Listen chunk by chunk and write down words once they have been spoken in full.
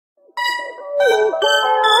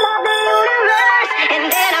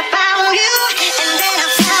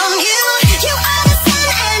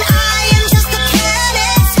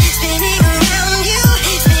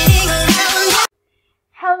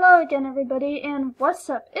Hello again, everybody, and what's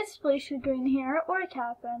up? It's Felicia Green here, or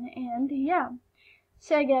Captain, and yeah.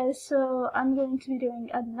 So yeah, guys, so I'm going to be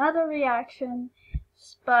doing another reaction,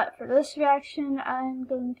 but for this reaction, I'm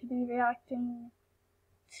going to be reacting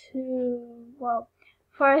to, well,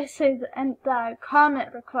 before I say the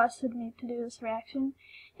comment requested me to do this reaction,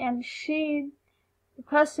 and she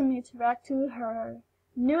requested me to react to her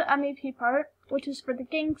new MEP part, which is for the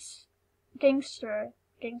gangster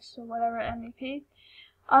whatever MEP.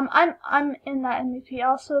 I'm in that MEP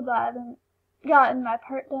also, but I haven't gotten my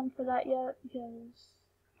part done for that yet because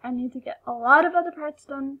I need to get a lot of other parts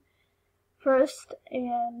done first,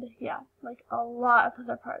 and yeah, like a lot of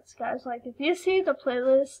other parts, guys. Like if you see the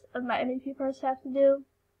playlist of my MEP parts I have to do,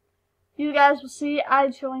 you guys will see I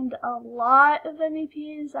joined a lot of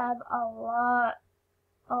MEPs. I have a lot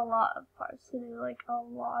of parts to do, like a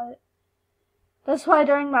lot. That's why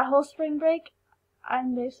during my whole spring break,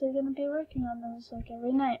 I'm basically going to be working on those like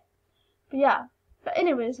every night. But yeah. But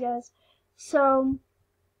anyways, guys. So,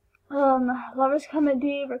 Lovers Comment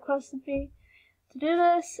D requested me to do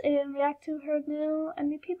this and react to her new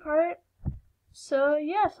MEP part. So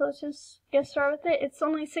yeah, so let's just get started with it. It's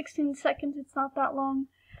only 16 seconds. It's not that long.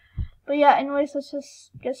 But yeah, anyways, let's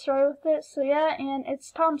just get started with it. So yeah, and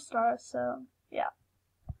it's TomStar. So yeah.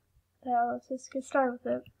 Yeah, let's just get started with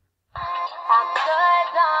it.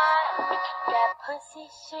 That pussy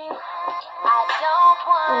shit, I don't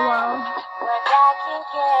want what I can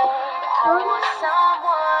get. I want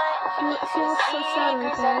someone she looks so sad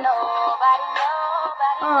right there.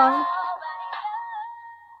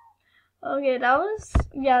 Okay, that was,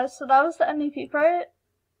 yeah, so that was the MEP part.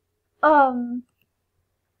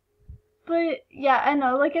 But yeah, I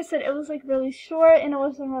know, like I said, it was like really short and it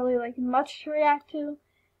wasn't really like much to react to.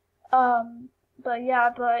 But yeah,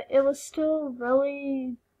 but it was still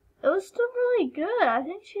really good. I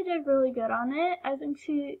think she did really good on it. I think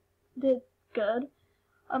she did good.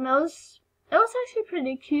 It was actually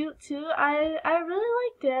pretty cute too. I really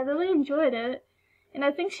liked it. I really enjoyed it. And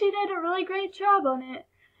I think she did a really great job on it.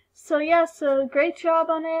 So yeah, so great job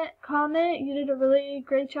on it. Comment, you did a really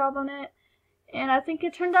great job on it. And I think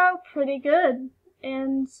it turned out pretty good.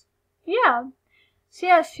 And yeah. So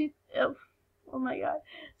yeah, oh my god.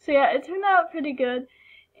 So yeah, it turned out pretty good.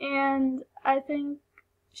 And I think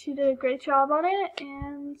she did a great job on it,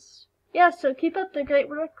 and yeah, so keep up the great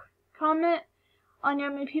work. Comment on your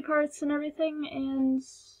MEP parts and everything, and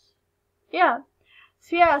yeah.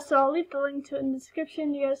 So yeah, so I'll leave the link to it in the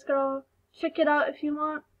description. You guys go check it out if you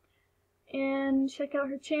want, and check out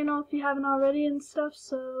her channel if you haven't already and stuff.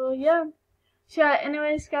 So yeah. So yeah,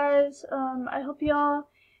 anyways, guys, I hope you all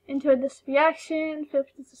enjoyed this reaction. Feel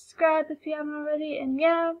free to subscribe if you haven't already, and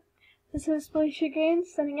yeah, this is Felicia Green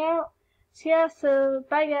signing out. So yeah, so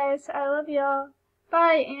bye guys, I love y'all.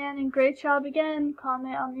 Bye, and great job again.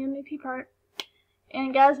 Comment on the MEP part.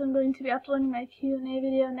 And guys, I'm going to be uploading my Q&A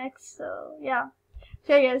video next, so yeah.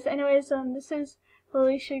 So yeah guys, anyways, this is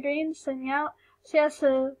Felicia Green signing out. So yeah,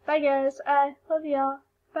 so bye guys, I love y'all.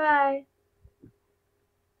 Bye.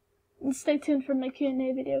 And stay tuned for my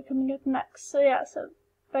Q&A video coming up next. So yeah, so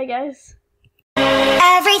bye guys.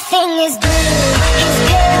 Everything is blue.